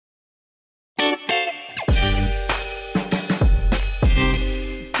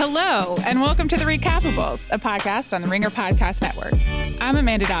Hello, and welcome to The Recapables, a podcast on the Ringer Podcast Network. I'm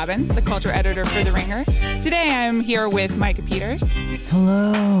Amanda Dobbins, the culture editor for The Ringer. Today I'm here with Micah Peters.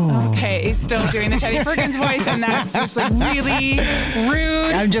 Hello. Okay, still doing the Teddy Perkins voice, and that's just like really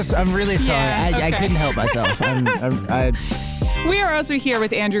rude. I'm really sorry. Yeah, I couldn't help myself. We are also here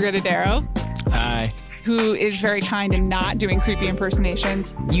with Andrew Godadero. Hi. Who is very kind and not doing creepy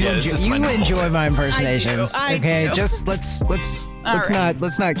impersonations. You enjoy my impersonations. I do. Okay, just let's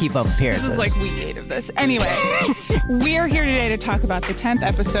not keep up appearances. This is like week 8 of this. Anyway, we are here today to talk about the 10th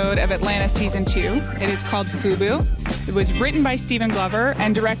episode of Atlanta Season 2. It is called FUBU. It was written by Stephen Glover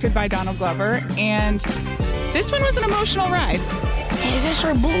and directed by Donald Glover. And this one was an emotional ride. Hey, is this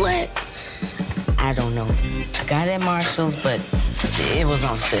your bullet? I don't know. I got it at Marshall's, but it was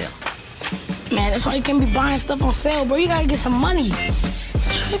on sale. Man, that's why you can't be buying stuff on sale, bro. You gotta get some money.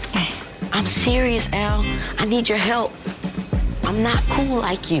 It's tripping. I'm serious, Al. I need your help. I'm not cool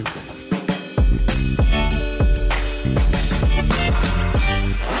like you.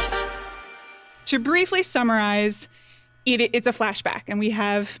 To briefly summarize, it's a flashback, and we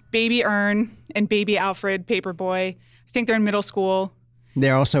have baby Ern and baby Alfred, Paperboy. I think they're in middle school.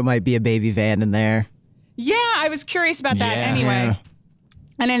 There also might be a baby Van in there. Yeah, I was curious about that anyway. Yeah.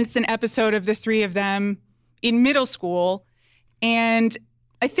 And then it's an episode of the three of them in middle school. And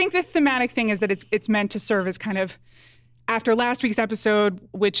I think the thematic thing is that it's meant to serve as kind of, after last week's episode,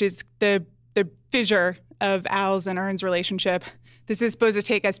 which is the fissure of Al's and Ern's relationship, this is supposed to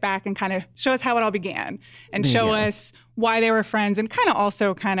take us back and kind of show us how it all began and show us why they were friends and kind of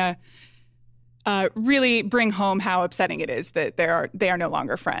also kind of really bring home how upsetting it is that they are no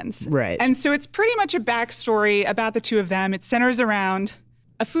longer friends. Right. And so it's pretty much a backstory about the two of them. It centers around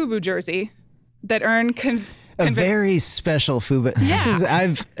a FUBU jersey that Ern a very special FUBU.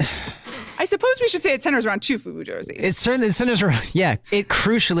 Yeah. I suppose we should say it centers around two FUBU jerseys. It centers around, it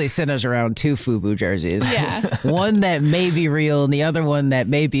crucially centers around two FUBU jerseys. Yeah. One that may be real and the other one that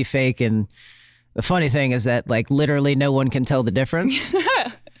may be fake. And the funny thing is that like literally no one can tell the difference.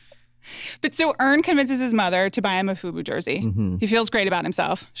 But so Ern convinces his mother to buy him a FUBU jersey. Mm-hmm. He feels great about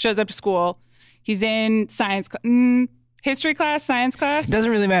himself, shows up to school. He's in history class, science class?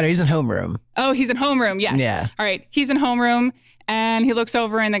 Doesn't really matter. He's in homeroom. Oh, he's in homeroom. Yes. Yeah. All right. He's in homeroom, and he looks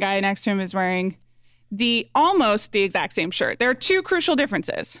over, and the guy next to him is wearing almost the exact same shirt. There are two crucial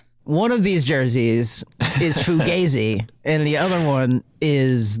differences. One of these jerseys is Fugazi, and the other one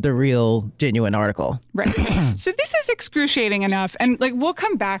is the real, genuine article. Right. So this is excruciating enough, and like we'll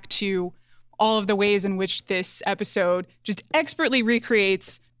come back to all of the ways in which this episode just expertly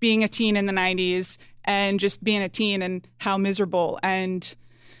recreates being a teen in the 90s and just being a teen and how miserable and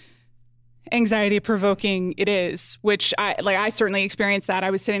anxiety-provoking it is, which I certainly experienced that. I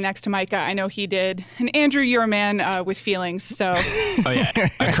was sitting next to Micah. I know he did. And Andrew, you're a man with feelings, so... Oh, yeah.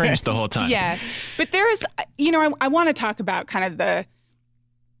 I cringed the whole time. Yeah. But there is, I want to talk about kind of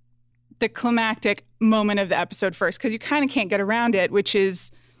the climactic moment of the episode first, because you kind of can't get around it, which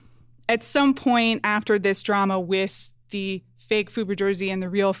is at some point after this drama with the fake FUBU jersey and the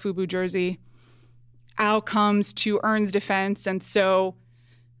real FUBU jersey, Al comes to Ern's defense, and so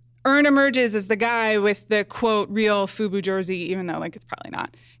Ern emerges as the guy with the, quote, real FUBU jersey, even though, like, it's probably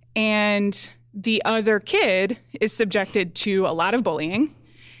not. And the other kid is subjected to a lot of bullying,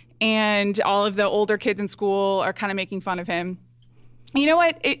 and all of the older kids in school are kind of making fun of him. You know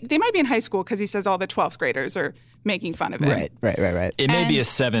what? They might be in high school because he says all the 12th graders are making fun of him. Right. It may be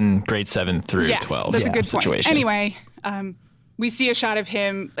a grade 7 through 12 that's a good situation. Point. Anyway, we see a shot of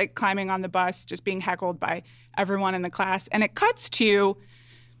him like climbing on the bus, just being heckled by everyone in the class. And it cuts to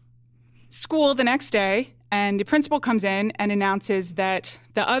school the next day, and the principal comes in and announces that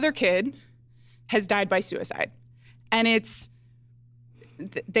the other kid has died by suicide. And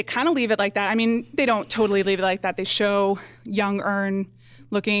they kind of leave it like that. I mean, they don't totally leave it like that. They show young Ern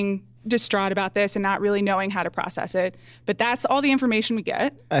looking distraught about this and not really knowing how to process it. But that's all the information we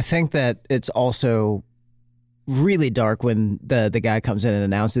get. I think that it's also really dark when the guy comes in and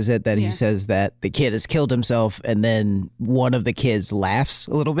announces it, that he says that the kid has killed himself, and then one of the kids laughs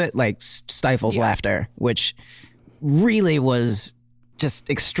a little bit, like stifles laughter, which really was just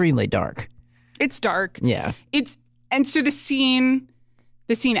extremely dark. It's dark. Yeah. And so the scene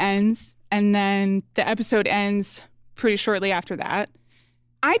ends, and then the episode ends pretty shortly after that.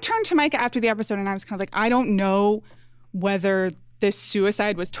 I turned to Micah after the episode, and I was kind of like, I don't know whether this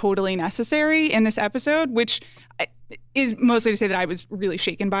suicide was totally necessary in this episode, which is mostly to say that I was really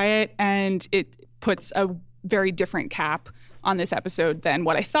shaken by it, and it puts a very different cap on this episode than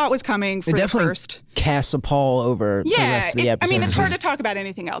what I thought was coming for the first. Casts a pall over the rest of the episode. I mean, it's hard to talk about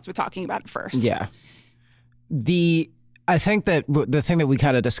anything else with talking about it first. Yeah. I think that the thing that we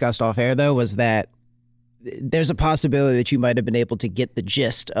kind of discussed off air, though, was that there's a possibility that you might have been able to get the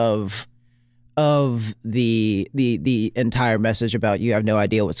gist of the entire message about you have no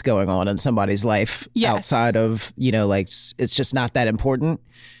idea what's going on in somebody's life outside of, like it's just not that important.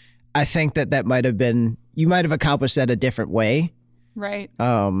 I think that might have been, you might have accomplished that a different way. Right.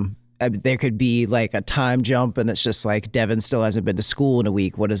 There could be like a time jump and it's just like Devin still hasn't been to school in a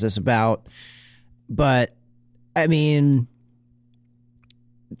week. What is this about? But I mean,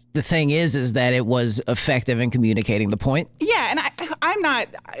 the thing is that it was effective in communicating the point. Yeah, and I'm not,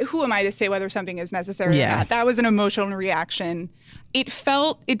 who am I to say whether something is necessary or not? That was an emotional reaction. It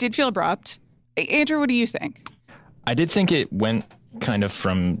did feel abrupt. Andrew, what do you think? I did think it went kind of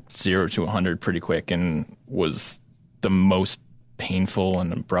from 0 to 100 pretty quick and was the most painful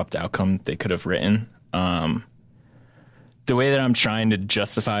and abrupt outcome they could have written. The way that I'm trying to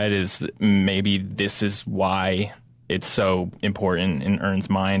justify it is that maybe this is why it's so important in Earn's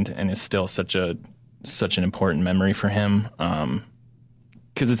mind and is still such an important memory for him.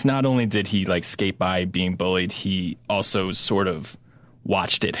 Because it's not only did he like skate by being bullied, he also sort of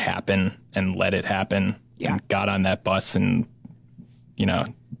watched it happen and let it happen and got on that bus and,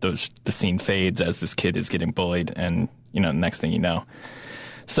 the scene fades as this kid is getting bullied and, next thing you know.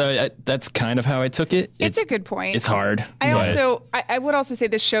 So that's kind of how I took it. It's a good point. It's hard. I would also say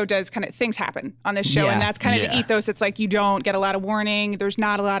this show does kind of, things happen on this show, and that's kind of the ethos. It's like you don't get a lot of warning. There's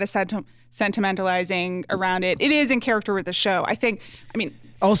not a lot of sentimentalizing around it. It is in character with the show.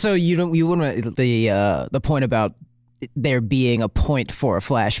 Also, you wouldn't the point about there being a point for a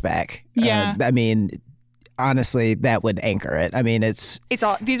flashback. Yeah. Honestly, that would anchor it.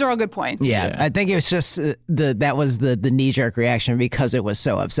 These are all good points. Yeah. I think it was just that was the knee-jerk reaction because it was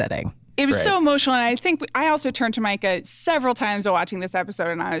so upsetting. It was so emotional, and I think I also turned to Micah several times while watching this episode,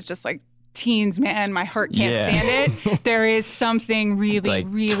 and I was just like, teens, man, my heart can't stand it. There is something really,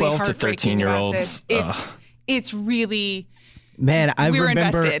 really 12 to heartbreaking 13-year-olds. It's really... Man, I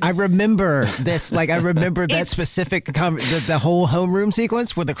remember this. Like, I remember that specific, the whole homeroom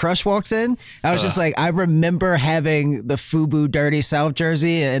sequence where the Crush walks in. I was just like, I remember having the FUBU Dirty South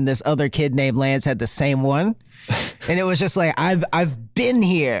jersey, and this other kid named Lance had the same one. And it was just like, I've been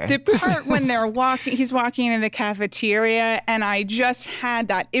here. The part when he's walking in the cafeteria, and I just had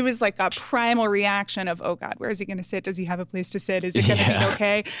that. It was like a primal reaction of, oh God, where is he going to sit? Does he have a place to sit? Is it going to be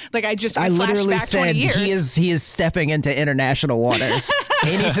okay? Like I literally back said 20 years. he is stepping into international waters.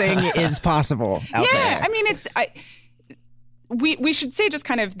 Anything is possible out there. We should say just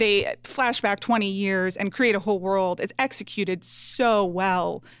kind of they flash back 20 years and create a whole world. It's executed so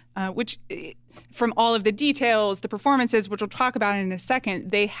well, which from all of the details, the performances, which we'll talk about in a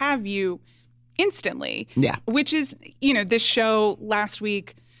second, they have you instantly. Yeah. Which is, this show last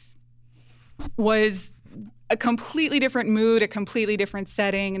week was a completely different mood, a completely different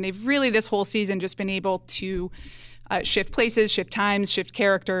setting. And they've really this whole season just been able to shift places, shift times, shift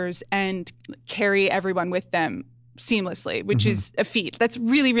characters, and carry everyone with them seamlessly, which is a feat. That's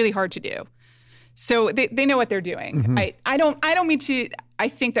really, really hard to do. So they know what they're doing. I don't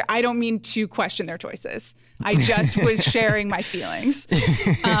mean to question their choices. I just was sharing my feelings,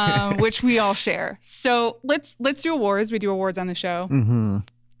 which we all share. So let's do awards. We do awards on the show.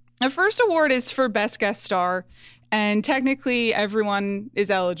 The first award is for Best Guest Star, and technically everyone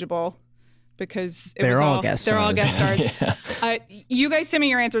is eligible because they're all guest stars. You guys send me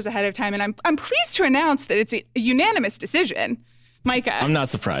your answers ahead of time, and I'm pleased to announce that it's a unanimous decision. Micah. I'm not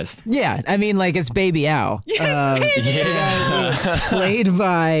surprised. Yeah, it's Baby Al. Played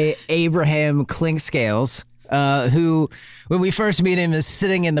by Abraham Clinkscales, who, when we first meet him, is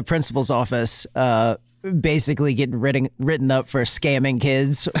sitting in the principal's office, basically getting written up for scamming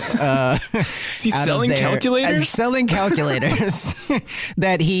kids. Is he selling calculators? Selling calculators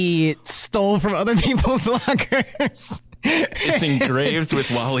that he stole from other people's lockers. It's engraved with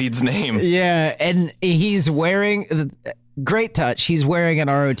Waleed's name. Yeah, and he's wearing... Great touch. He's wearing an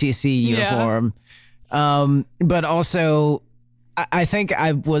ROTC uniform. But also, I think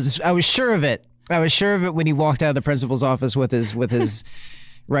I was sure of it. I was sure of it when he walked out of the principal's office with his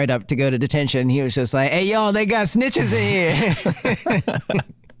write up to go to detention. He was just like, "Hey, y'all, they got snitches in here."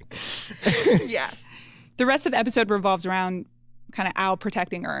 Yeah. The rest of the episode revolves around kind of Al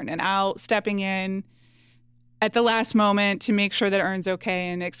protecting Earn and Al stepping in at the last moment to make sure that Earn's okay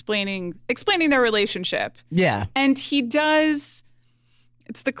and explaining their relationship. Yeah. And he does,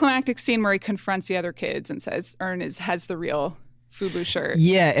 it's the climactic scene where he confronts the other kids and says Earn has the real FUBU shirt.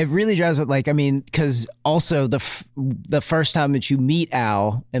 Yeah, it really drives it. Because also the first time that you meet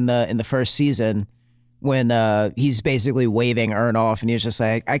Al in the first season, when he's basically waving Ern off, and he's just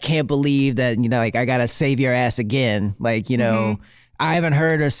like, I can't believe that, like, I gotta save your ass again. Like, I haven't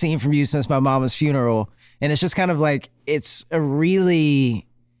heard or seen from you since my mama's funeral. And it's just kind of like, it's a really,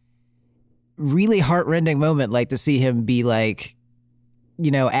 really heartrending moment, like, to see him be like,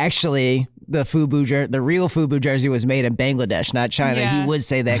 actually the real FUBU jersey was made in Bangladesh, not China. Yeah. He would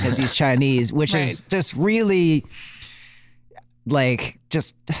say that because he's Chinese, which Right. is just really, like,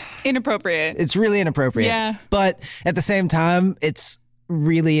 just Inappropriate. it's really inappropriate. Yeah. But at the same time, it's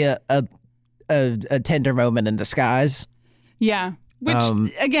really a tender moment in disguise. Yeah. Which,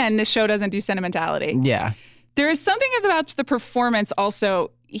 again, this show doesn't do sentimentality. Yeah. There is something about the performance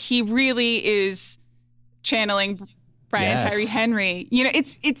also. He really is channeling Brian Yes. Tyree Henry.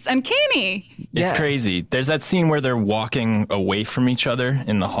 It's uncanny. It's Yeah. crazy. There's that scene where they're walking away from each other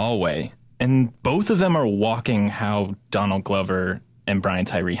in the hallway, and both of them are walking how Donald Glover and Brian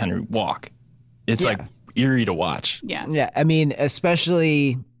Tyree Henry walk. It's like eerie to watch. Yeah. Yeah. I mean,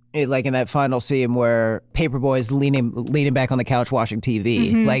 especially like in that final scene where Paperboy's leaning back on the couch watching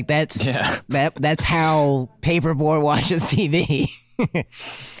TV. Mm-hmm. Like that's how Paperboy watches TV.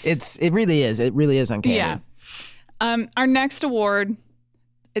 It really is uncanny. Yeah. Our next award,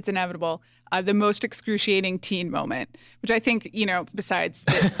 it's inevitable, the most excruciating teen moment, which I think, besides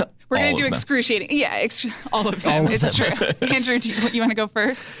we're going All to do of them. excruciating. Yeah, all of them. It's true. Andrew, you want to go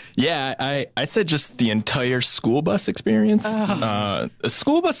first? Yeah, I said just the entire school bus experience. A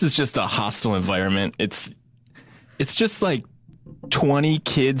school bus is just a hostile environment. It's just like 20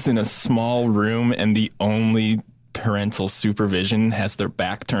 kids in a small room, and the only parental supervision has their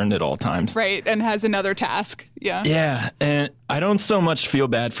back turned at all times. Right, and has another task. Yeah. Yeah, and I don't so much feel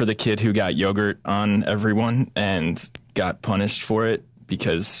bad for the kid who got yogurt on everyone and got punished for it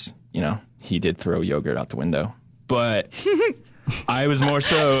because, he did throw yogurt out the window. But I was more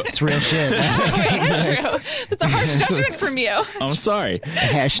so... It's real shit. Andrew, that's a harsh judgment from you. I'm sorry.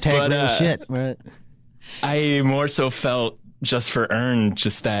 Hashtag real shit. Right. I more so felt just for Ern,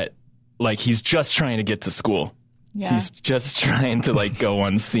 just that, like, he's just trying to get to school. Yeah. He's just trying to, like, go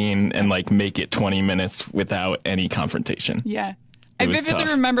unseen and, like, make it 20 minutes without any confrontation. Yeah. I was vividly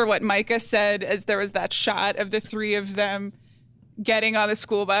tough. remember what Micah said as there was that shot of the three of them getting on the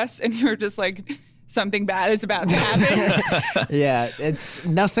school bus, and you were just like, something bad is about to happen. Yeah, it's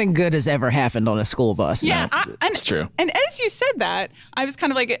nothing good has ever happened on a school bus. Yeah, It's true. And as you said that, I was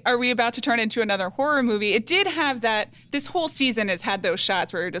kind of like, are we about to turn into another horror movie? It did have that. This whole season has had those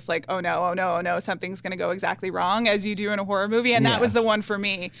shots where you're just like, oh no, something's going to go exactly wrong, as you do in a horror movie. And Yeah. that was the one for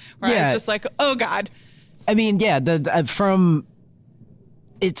me where I Yeah. was just like, oh God. I mean, yeah,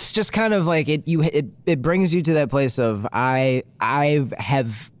 it's just kind of like it brings you to that place of I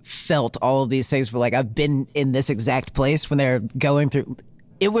have felt all of these things for, like, I've been in this exact place when they're going through.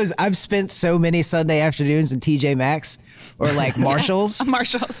 I've spent so many Sunday afternoons in TJ Maxx or like Marshalls.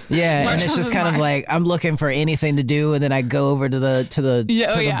 Marshalls. Yeah, and it's Marshalls just kind of mine. like I'm looking for anything to do, and then I go over to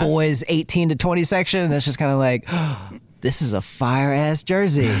the boys 18 to 20 section, and it's just kind of like, this is a fire ass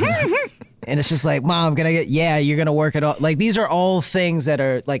jersey. And it's just like, Mom, can I get? Yeah, you're gonna work it all. Like, these are all things that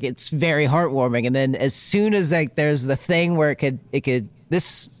are like, it's very heartwarming. And then as soon as like there's the thing where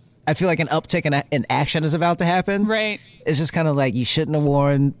I feel like an uptick in action is about to happen. Right. It's just kind of like, you shouldn't have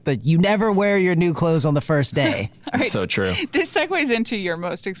worn you never wear your new clothes on the first day. It's so true. This segues into your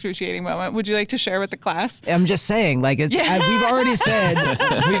most excruciating moment. Would you like to share with the class? I'm just saying, like, we've already said,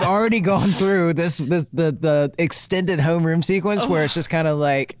 we've already gone through the extended homeroom sequence where it's just kind of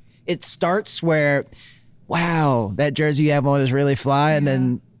like, it starts where, wow, that jersey you have on is really fly. And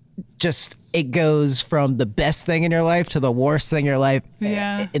then just, it goes from the best thing in your life to the worst thing in your life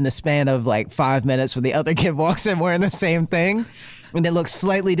in the span of like 5 minutes, when the other kid walks in wearing the same thing and it looks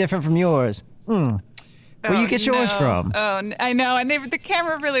slightly different from yours. Where you get yours from? Oh, I know. And the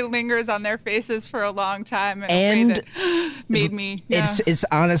camera really lingers on their faces for a long time. And that made me. Yeah. It's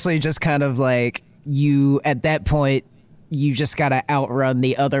honestly just kind of like, you, at that point, you just got to outrun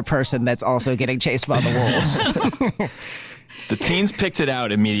the other person that's also getting chased by the wolves. The teens picked it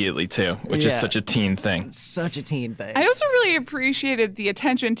out immediately, too, which is Yeah. such a teen thing. Such a teen thing. I also really appreciated the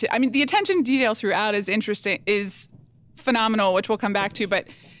attention to. I mean, the attention to detail throughout is phenomenal, which we'll come back to. But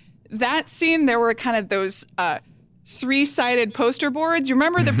that scene, there were kind of those three-sided poster boards. You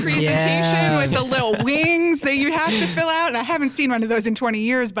remember the presentation with the little wings that you have to fill out? And I haven't seen one of those in 20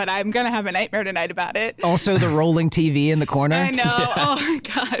 years, but I'm going to have a nightmare tonight about it. Also, the rolling TV in the corner. I know. Oh,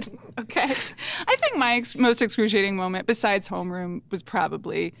 God. Okay. I think my most excruciating moment, besides homeroom, was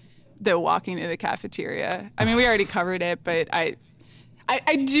probably the walking to the cafeteria. I mean, we already covered it, but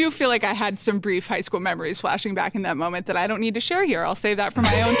I do feel like I had some brief high school memories flashing back in that moment that I don't need to share here. I'll save that for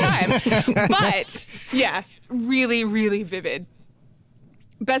my own time. But yeah, really, really vivid.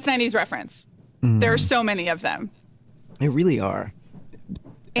 Best 90s reference. There are so many of them. They really are.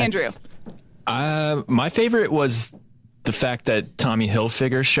 Andrew. My favorite was the fact that Tommy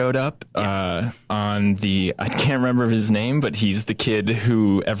Hilfiger showed up on the, I can't remember his name, but he's the kid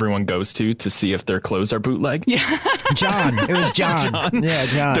who everyone goes to see if their clothes are bootleg. Yeah. John. It was John. Yeah,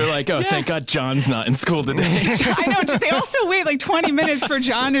 John. They're like, thank God John's not in school today. I know. They also wait like 20 minutes for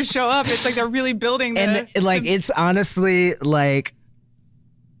John to show up. It's like they're really building it's honestly like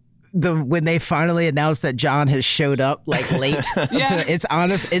when they finally announced that John has showed up like late. It's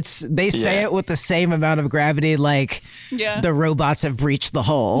honest. They say it with the same amount of gravity like the robots have breached the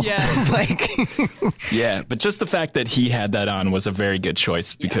hole. Yeah. But just the fact that he had that on was a very good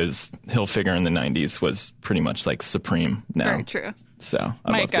choice because Hilfiger in the 90s was pretty much like supreme now. Very true. So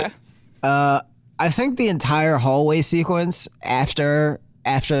I Micah. loved it. I think the entire hallway sequence after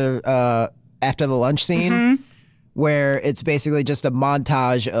the lunch scene, where it's basically just a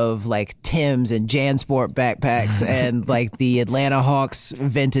montage of like Tim's and JanSport backpacks and like the Atlanta Hawks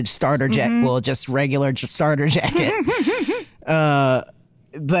vintage starter jacket, well, just regular starter jacket.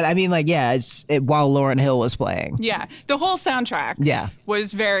 But I mean, like, while Lauryn Hill was playing. Yeah, the whole soundtrack.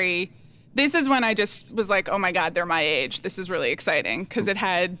 Was very. This is when I just was like, oh my God, they're my age. This is really exciting because it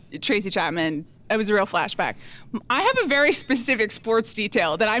had Tracy Chapman. It was a real flashback. I have a very specific sports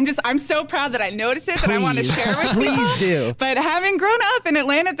detail that I'm so proud that I noticed it that I want to share with you. Please do. But having grown up in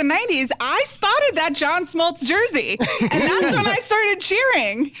Atlanta in the 90s, I spotted that John Smoltz jersey. And that's when I started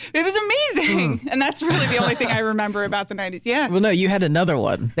cheering. It was amazing. And that's really the only thing I remember about the 90s. Yeah. Well, no, you had another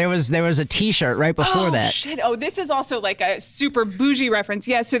one. There was a T-shirt right before that. Shit. Oh, this is also like a super bougie reference.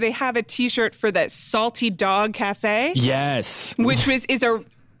 Yeah, so they have a T-shirt for the Salty Dog Cafe. Yes. Which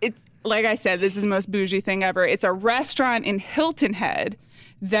like I said, this is the most bougie thing ever. It's a restaurant in Hilton Head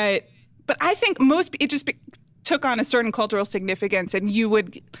but I think it just took on a certain cultural significance, and you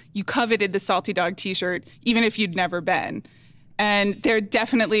coveted the Salty Dog T-shirt even if you'd never been. And they're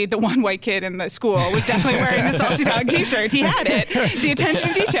definitely, the one white kid in the school was definitely wearing the Salty Dog T-shirt. He had it. The attention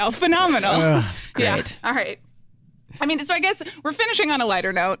to detail, phenomenal. Great. Yeah. All right. I mean, so I guess we're finishing on a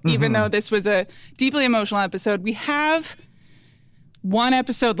lighter note, even though this was a deeply emotional episode. We have one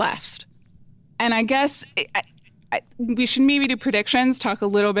episode left. And I guess we should maybe do predictions, talk a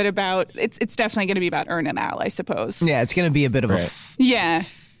little bit about, it's definitely going to be about Earn and Al, I suppose. Yeah, it's going to be a bit of Yeah.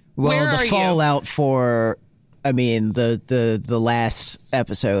 Well, the fallout for, I mean, the last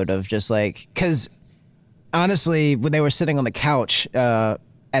episode of just like, because honestly, when they were sitting on the couch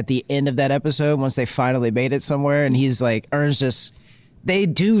at the end of that episode, once they finally made it somewhere, and he's like, Earn's just, they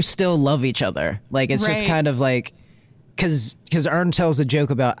do still love each other. Like, it's just kind of like, because Earn tells a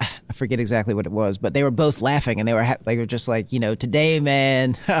joke about, I forget exactly what it was, but they were both laughing, and they were just like, today,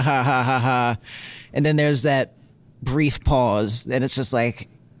 man, ha ha ha ha ha. And then there's that brief pause, and it's just like,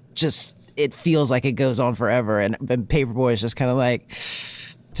 it feels like it goes on forever. And Paperboy is just kind of like,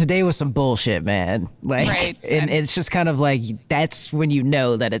 today was some bullshit, man. Like, and it's just kind of like, that's when you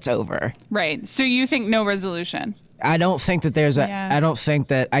know that it's over. Right. So you think no resolution? I don't think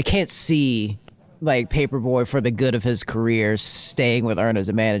that I can't see like Paperboy, for the good of his career, staying with Earn as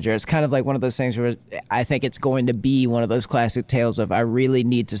a manager. It's kind of like one of those things where I think it's going to be one of those classic tales of I really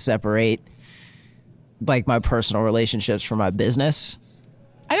need to separate like my personal relationships from my business.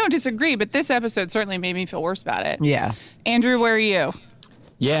 I don't disagree, but this episode certainly made me feel worse about it. Yeah. Andrew, where are you?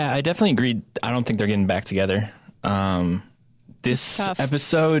 Yeah, I definitely agreed. I don't think they're getting back together. This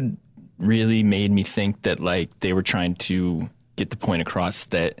episode really made me think that like they were trying to get the point across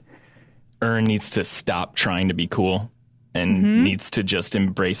that Earn needs to stop trying to be cool and needs to just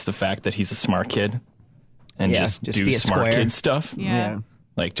embrace the fact that he's a smart kid and just do smart kid stuff. Yeah.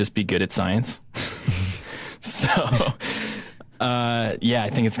 Like just be good at science. So, I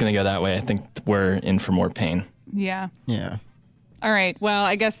think it's going to go that way. I think we're in for more pain. Yeah. Yeah. All right. Well,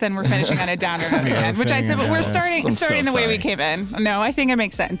 I guess then we're finishing on a downer note again, which I said, but we're starting the way we came in. No, I think it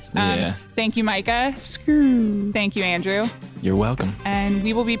makes sense. Thank you, Micah. Screw. Thank you, Andrew. You're welcome. And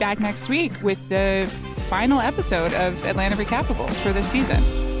we will be back next week with the final episode of Atlanta Recapables for this season.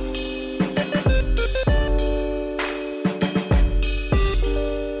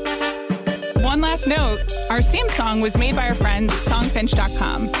 One last note, our theme song was made by our friends at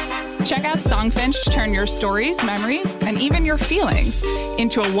songfinch.com. Check out Songfinch to turn your stories, memories, and even your feelings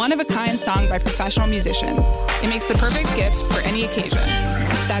into a one-of-a-kind song by professional musicians. It makes the perfect gift for any occasion.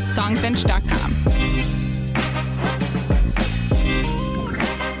 That's songfinch.com.